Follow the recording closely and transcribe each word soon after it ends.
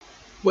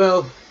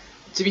Well,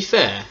 to be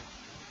fair,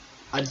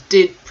 I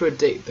did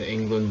predict that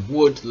England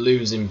would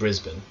lose in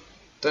Brisbane.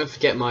 Don't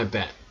forget my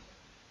bet.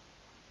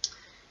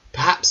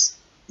 Perhaps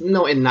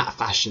not in that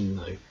fashion,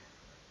 though.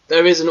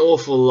 There is an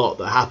awful lot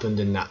that happened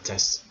in that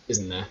test,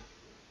 isn't there?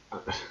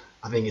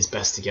 I think it's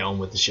best to get on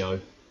with the show.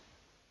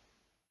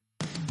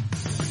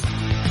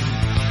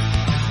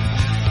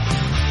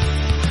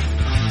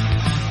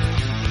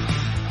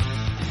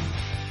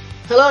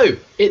 Hello,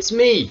 it's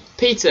me,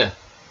 Peter,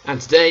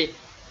 and today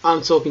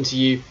I'm talking to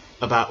you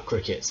about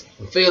cricket.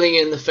 I'm feeling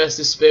in the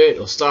festive spirit,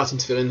 or starting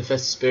to feel in the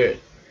festive spirit.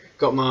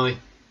 Got my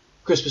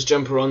Christmas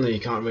jumper on, though you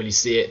can't really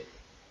see it.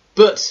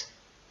 But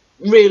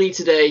really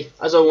today,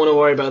 I don't want to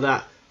worry about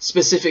that.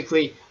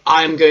 Specifically,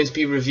 I am going to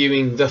be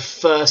reviewing the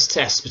first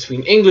test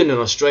between England and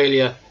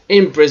Australia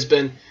in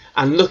Brisbane,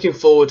 and looking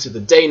forward to the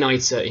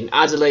day-nighter in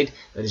Adelaide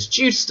that is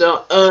due to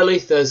start early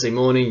Thursday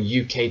morning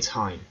UK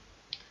time.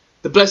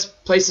 The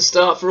best place to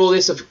start for all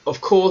this,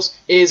 of course,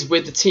 is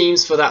with the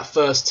teams for that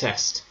first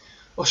test.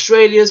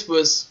 Australia's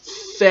was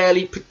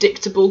fairly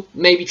predictable.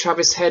 Maybe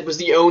Travis Head was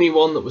the only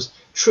one that was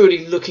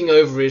truly looking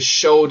over his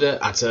shoulder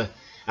at an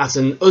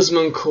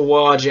Usman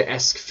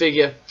Khawaja-esque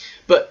figure.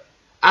 But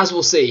as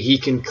we'll see, he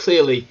can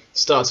clearly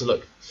start to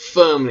look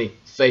firmly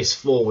face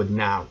forward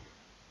now.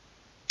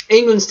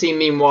 England's team,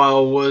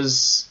 meanwhile,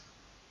 was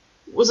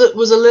a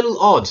little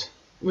odd.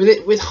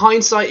 With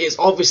hindsight, it's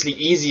obviously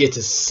easier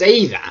to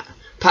say that.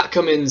 Pat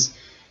Cummins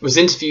was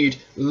interviewed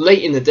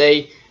late in the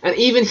day, and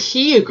even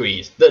he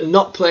agreed that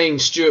not playing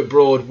Stuart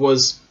Broad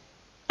was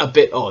a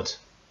bit odd.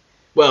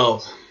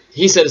 Well,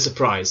 he said a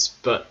surprise,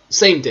 but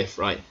same diff,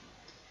 right?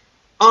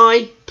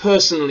 I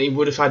personally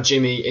would have had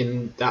Jimmy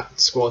in that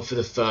squad for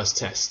the first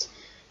test,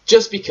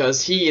 just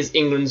because he is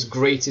England's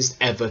greatest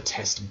ever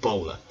test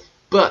bowler.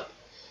 But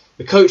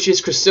the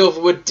coaches, Chris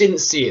Silverwood, didn't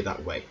see it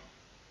that way.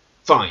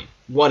 Fine,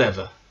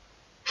 whatever.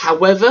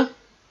 However,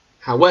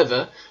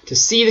 to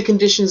see the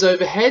conditions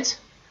overhead,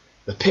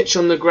 the pitch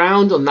on the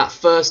ground on that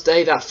first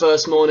day, that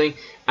first morning,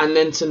 and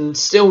then to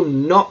still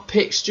not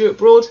pick Stuart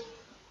Broad,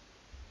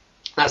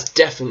 that's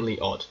definitely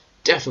odd.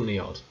 Definitely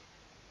odd.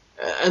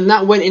 And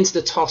that went into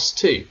the toss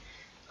too.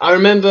 I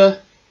remember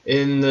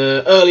in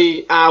the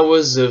early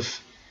hours of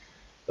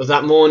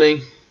that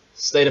morning,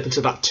 stayed up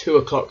until about 2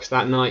 o'clock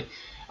that night,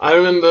 I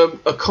remember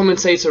a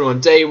commentator on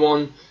day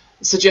one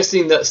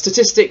suggesting that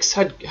statistics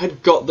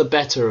had got the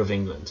better of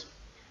England.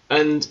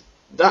 And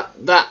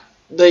that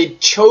they'd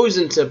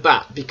chosen to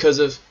bat because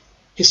of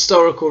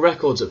historical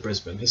records at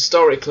Brisbane.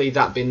 Historically,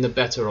 that being the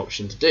better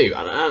option to do.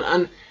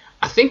 And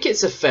I think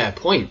it's a fair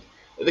point.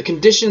 The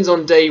conditions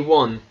on day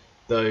one,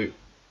 though,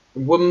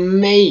 were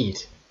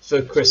made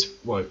for Chris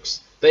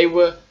Woakes. They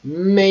were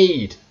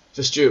made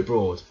for Stuart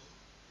Broad.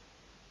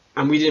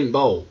 And we didn't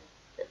bowl.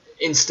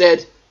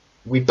 Instead,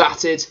 we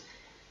batted.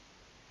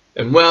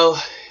 And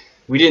well,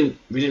 we didn't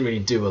really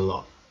do a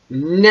lot.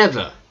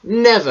 Never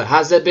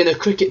has there been a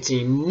cricket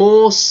team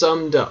more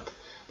summed up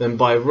than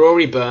by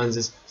Rory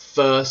Burns'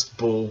 first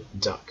ball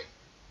duck.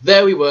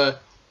 There we were,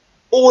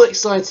 all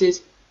excited,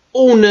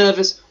 all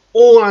nervous,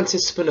 all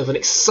anticipant of an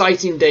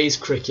exciting day's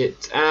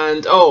cricket,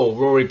 and oh,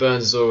 Rory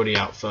Burns is already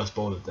out first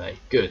ball of the day.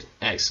 Good,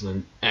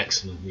 excellent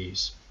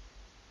news.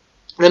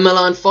 Then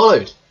Milan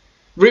followed.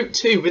 Route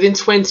 2, within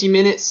 20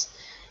 minutes,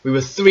 we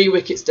were 3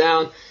 wickets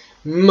down.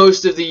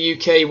 Most of the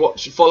UK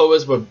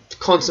followers were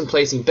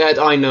contemplating bed.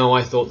 I know,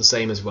 I thought the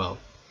same as well.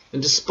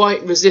 And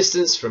despite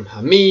resistance from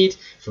Hamid,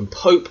 from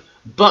Pope,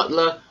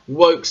 Butler,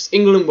 Woakes,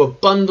 England were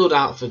bundled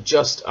out for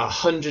just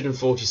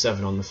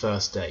 147 on the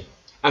first day.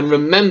 And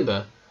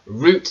remember,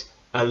 Root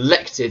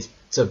elected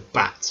to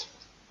bat.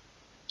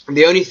 And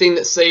the only thing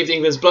that saved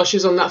England's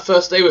blushes on that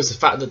first day was the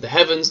fact that the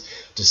heavens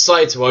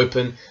decided to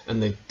open and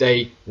the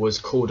day was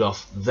called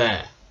off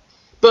there.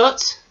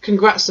 But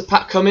congrats to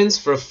Pat Cummins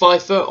for a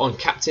fifer on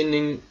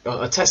captaining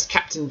a Test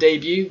captain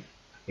debut.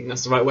 I think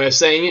that's the right way of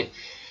saying it.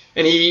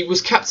 And he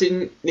was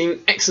captaining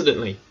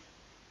excellently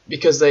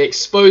because they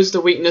exposed the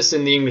weakness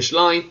in the English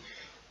line,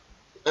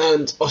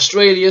 and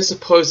Australia,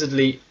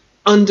 supposedly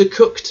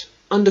undercooked,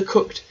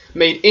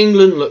 made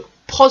England look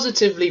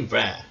positively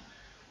rare.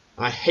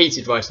 I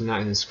hated writing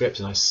that in the script,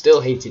 and I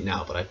still hate it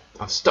now, but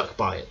I've stuck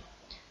by it.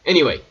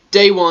 Anyway,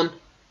 day one,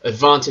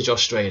 advantage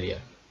Australia.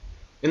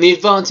 And the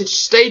advantage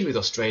stayed with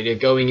Australia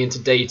going into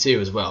day 2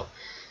 as well.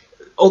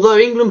 Although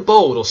England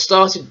bowled, or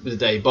started the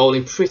day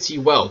bowling pretty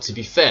well, to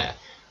be fair.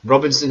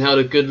 Robinson held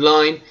a good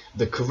line,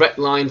 the correct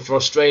line for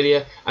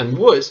Australia, and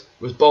Wood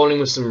was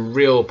bowling with some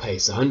real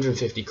pace,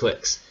 150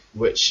 clicks,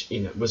 which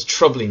was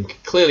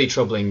clearly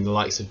troubling the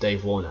likes of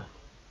Dave Warner.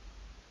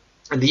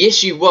 And the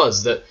issue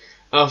was that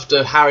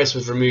after Harris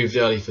was removed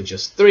early for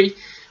just 3,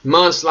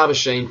 Marnus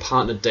Labuschagne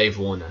partnered Dave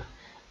Warner.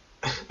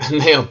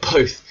 And they are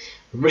both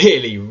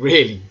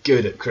really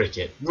good at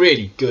cricket,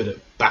 really good at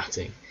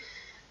batting.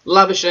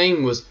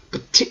 Labuschagne was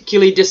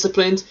particularly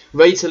disciplined,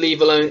 ready to leave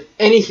alone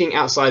anything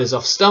outside his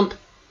off stump,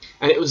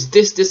 and it was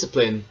this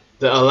discipline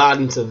that allowed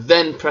him to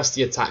then press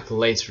the attack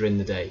later in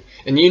the day.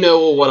 And you know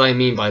all what I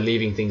mean by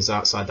leaving things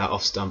outside that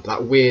off stump,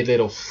 that weird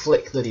little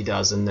flick that he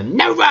does, and then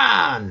no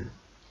run!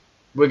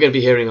 we're going to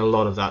be hearing a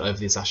lot of that over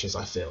these Ashes,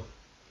 I feel.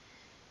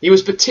 He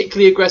was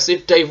particularly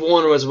aggressive, Dave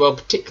Warner as well,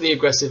 particularly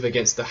aggressive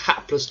against the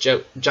hapless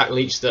Jack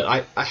Leach that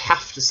I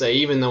have to say,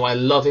 even though I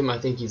love him, I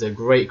think he's a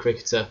great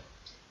cricketer,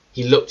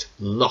 he looked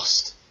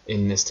lost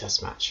in this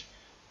test match.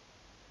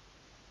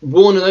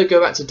 Warner though,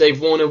 go back to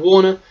Dave Warner,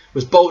 Warner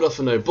was bowled off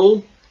for no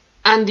ball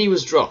and he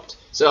was dropped.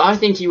 So I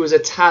think he was a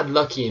tad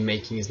lucky in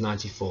making his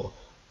 94.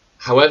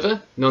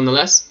 However,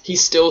 nonetheless, he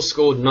still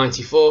scored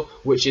 94,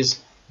 which is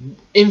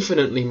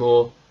infinitely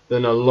more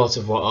than a lot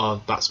of what our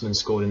batsmen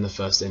scored in the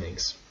first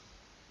innings.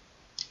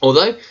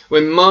 Although,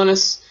 when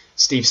Marnus,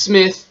 Steve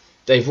Smith,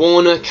 Dave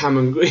Warner,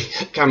 Cameron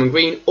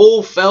Green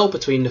all fell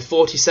between the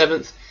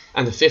 47th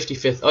and the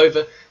 55th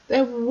over,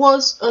 there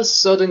was a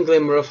sudden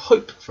glimmer of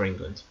hope for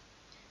England.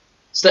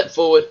 Step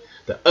forward,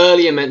 the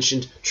earlier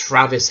mentioned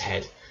Travis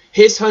Head.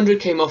 His 100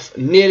 came off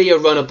nearly a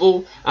runner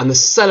ball, and the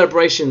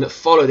celebration that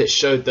followed it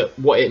showed that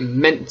what it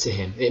meant to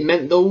him. It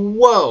meant the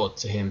world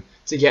to him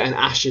to get an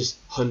Ashes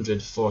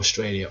 100 for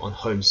Australia on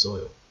home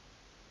soil.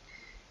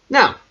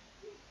 Now,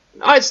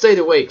 I'd stayed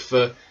awake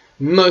for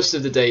most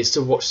of the days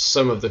to watch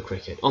some of the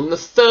cricket. On the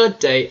third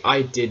day,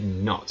 I did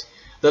not.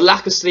 The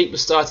lack of sleep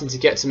was starting to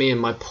get to me,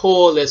 and my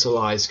poor little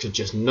eyes could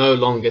just no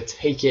longer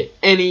take it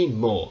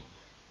anymore.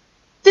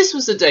 This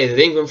was the day that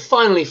England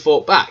finally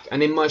fought back,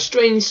 and in my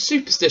strange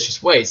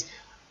superstitious ways,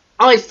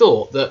 I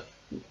thought that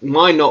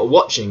my not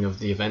watching of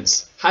the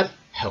events had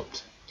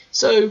helped.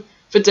 So,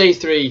 for day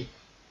 3,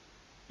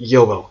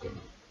 you're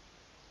welcome.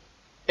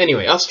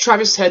 Anyway, after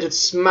Travis Head had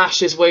smashed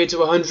his way to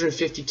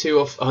 152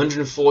 off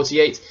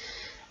 148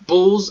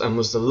 balls and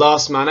was the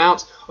last man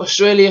out,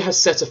 Australia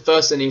has set a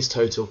first innings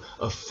total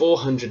of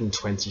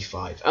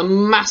 425, a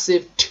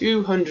massive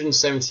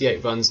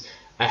 278 runs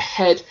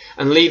ahead,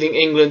 and leaving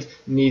England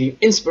needing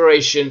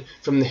inspiration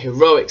from the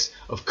heroics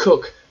of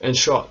Cook and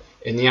Trott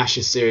in the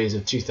Ashes series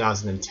of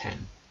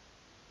 2010.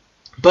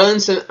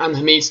 Burns and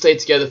Hamid stayed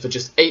together for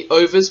just 8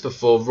 overs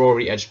before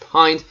Rory edged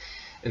behind,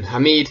 and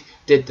Hamid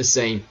did the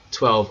same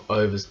 12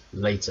 overs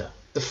later.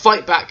 The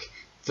fight back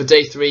for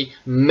day 3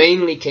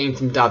 mainly came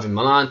from Dawid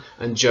Malan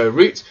and Joe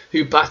Root,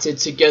 who batted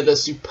together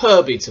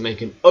superbly to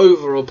make an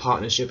overall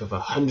partnership of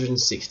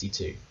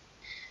 162.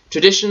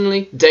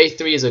 Traditionally, day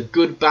 3 is a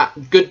good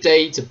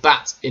day to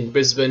bat in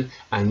Brisbane,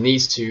 and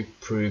these two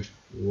proved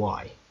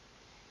why.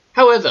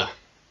 However,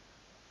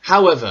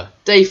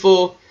 day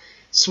 4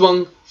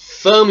 swung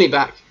firmly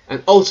back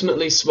and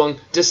ultimately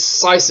swung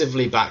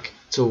decisively back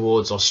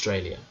towards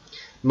Australia.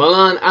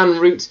 Malan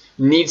and Root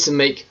need to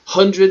make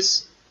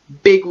hundreds,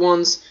 big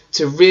ones,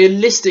 to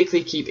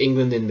realistically keep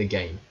England in the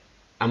game.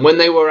 And when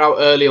they were out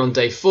early on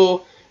day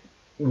 4,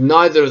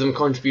 neither of them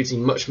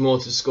contributing much more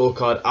to the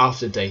scorecard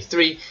after day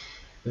 3,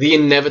 the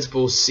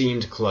inevitable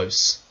seemed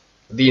close.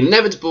 The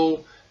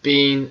inevitable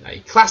being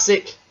a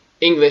classic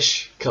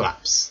English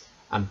collapse.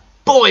 And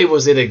boy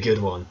was it a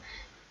good one.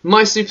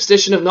 My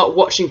superstition of not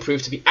watching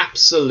proved to be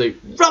absolute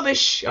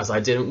rubbish, as I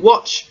didn't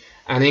watch,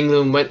 and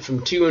England went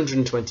from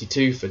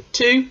 222 for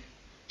 2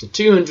 to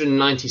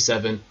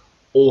 297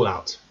 all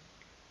out.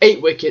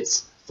 8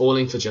 wickets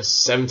falling for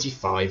just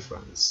 75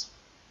 runs.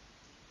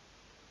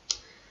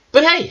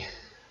 But hey,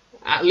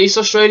 at least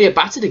Australia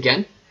batted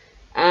again.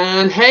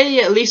 And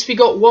hey, at least we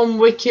got 1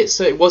 wicket,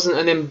 so it wasn't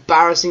an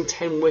embarrassing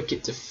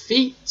 10-wicket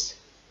defeat.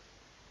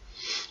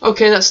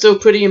 Okay, that's still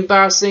pretty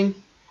embarrassing.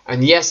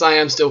 And yes, I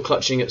am still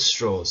clutching at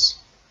straws.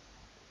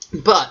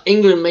 But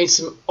England made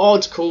some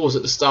odd calls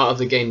at the start of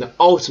the game that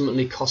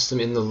ultimately cost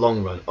them in the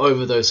long run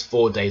over those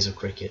 4 days of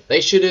cricket.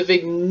 They should have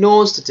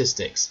ignored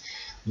statistics,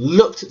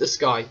 looked at the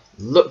sky,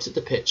 looked at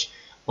the pitch,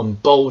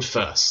 and bowled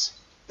first.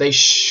 They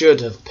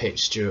should have picked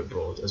Stuart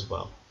Broad as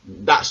well.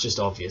 That's just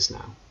obvious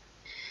now.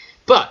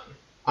 But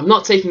I'm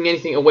not taking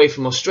anything away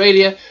from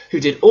Australia, who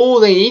did all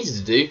they needed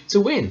to do to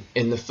win.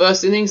 In the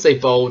first innings, they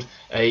bowled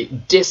a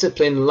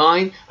disciplined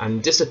line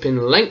and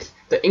disciplined length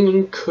that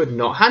England could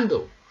not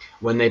handle.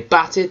 When they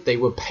batted, they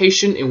were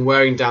patient in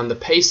wearing down the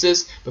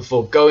pacers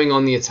before going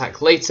on the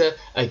attack later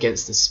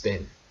against the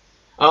spin.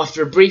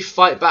 After a brief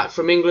fight back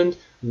from England,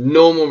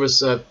 normal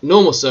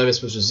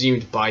service was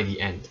resumed by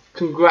the end.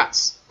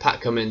 Congrats,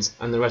 Pat Cummins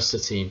and the rest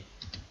of the team,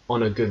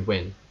 on a good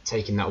win,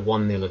 taking that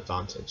 1-0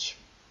 advantage.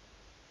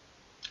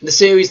 The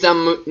series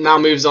now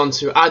moves on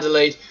to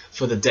Adelaide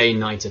for the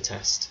day-nighter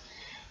test.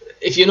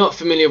 If you're not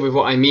familiar with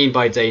what I mean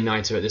by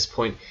day-nighter at this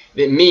point,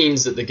 it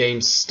means that the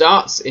game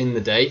starts in the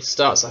day,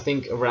 starts I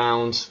think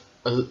around,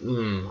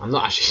 I'm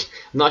not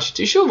actually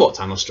too sure what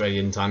time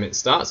Australian time it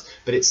starts,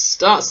 but it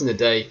starts in the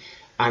day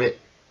and it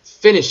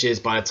finishes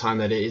by the time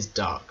that it is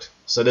dark.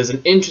 So there's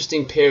an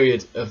interesting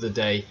period of the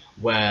day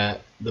where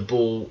the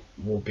ball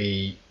will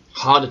be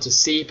harder to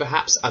see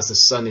perhaps as the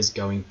sun is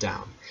going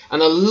down.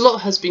 And a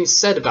lot has been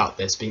said about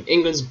this being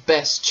England's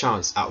best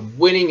chance at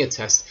winning a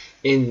test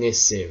in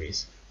this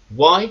series.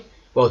 Why?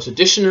 Well,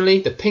 traditionally,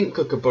 the pink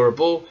kookaburra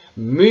ball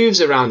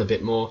moves around a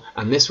bit more,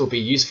 and this will be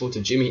useful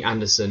to Jimmy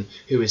Anderson,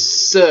 who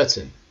is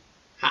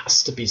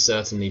has to be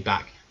certainly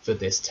back for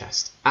this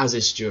test, as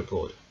is Stuart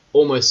Broad,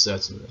 almost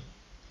certainly.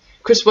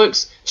 Chris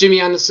Woakes, Jimmy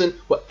Anderson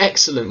were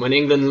excellent when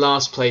England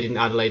last played in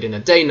Adelaide in a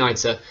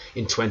day-nighter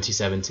in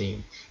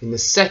 2017. In the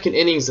second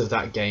innings of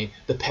that game,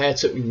 the pair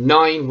took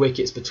 9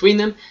 wickets between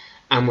them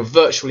and were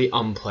virtually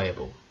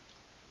unplayable.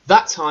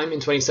 That time in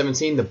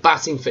 2017, the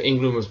batting for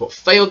England was what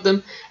failed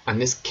them,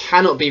 and this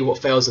cannot be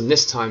what fails them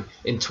this time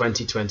in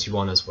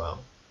 2021 as well.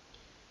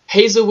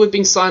 Hazlewood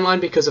being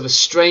sidelined because of a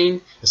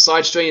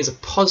side strain is a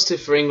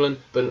positive for England,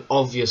 but an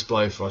obvious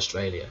blow for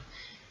Australia.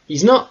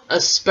 He's not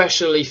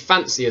especially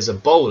fancy as a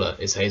bowler,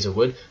 is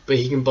Hazlewood, but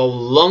he can bowl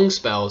long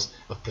spells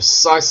of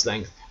precise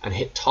length and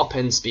hit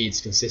top-end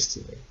speeds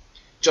consistently.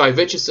 Jhye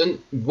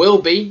Richardson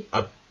will be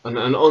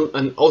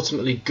an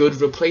ultimately good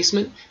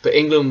replacement, but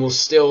England will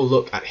still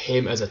look at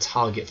him as a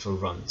target for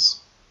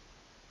runs.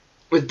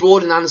 With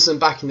Broad and Anderson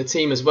back in the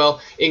team as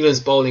well, England's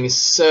bowling is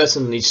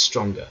certainly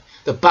stronger.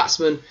 The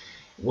batsmen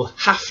will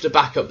have to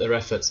back up their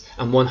efforts,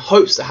 and one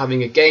hopes that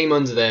having a game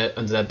under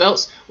their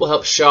belts will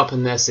help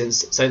sharpen their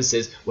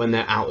senses when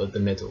they're out at the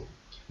middle.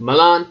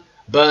 Malan,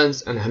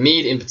 Burns and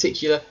Hamid in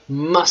particular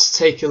must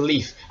take a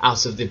leaf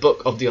out of the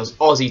book of the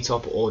Aussie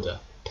top order.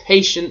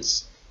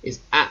 Patience is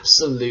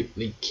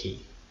absolutely key.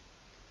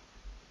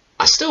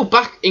 I still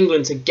back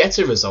England to get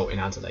a result in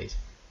Adelaide.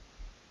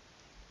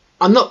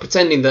 I'm not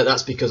pretending that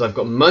that's because I've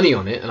got money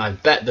on it and I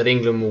bet that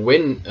England will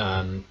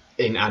win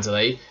in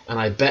Adelaide, and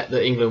I bet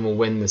that England will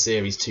win the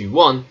series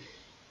 2-1.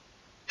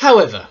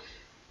 However,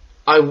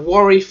 I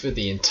worry for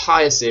the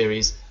entire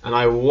series, and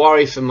I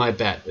worry for my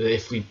bet that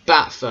if we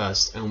bat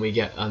first and we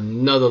get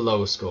another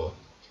lower score,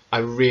 I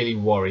really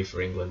worry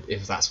for England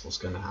if that's what's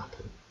going to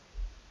happen.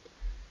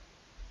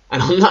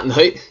 And on that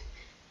note,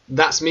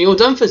 that's me all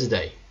done for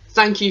today.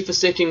 Thank you for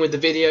sticking with the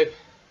video,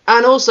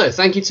 and also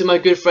thank you to my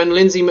good friend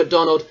Lindsay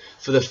McDonald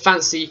for the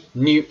fancy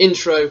new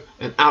intro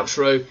and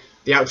outro.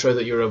 The outro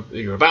that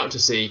you're about to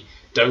see.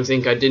 Don't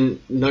think I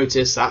didn't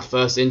notice that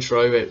first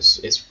intro.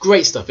 It's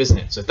great stuff, isn't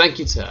it? So thank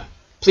you to her.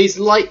 Please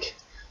like,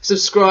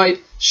 subscribe,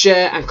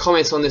 share and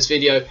comment on this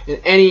video, and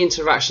any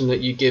interaction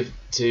that you give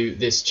to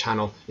this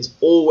channel is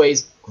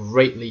always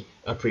greatly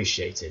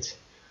appreciated.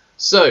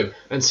 So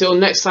until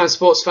next time,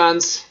 sports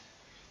fans,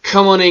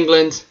 come on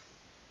England,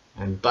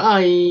 and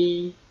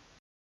bye.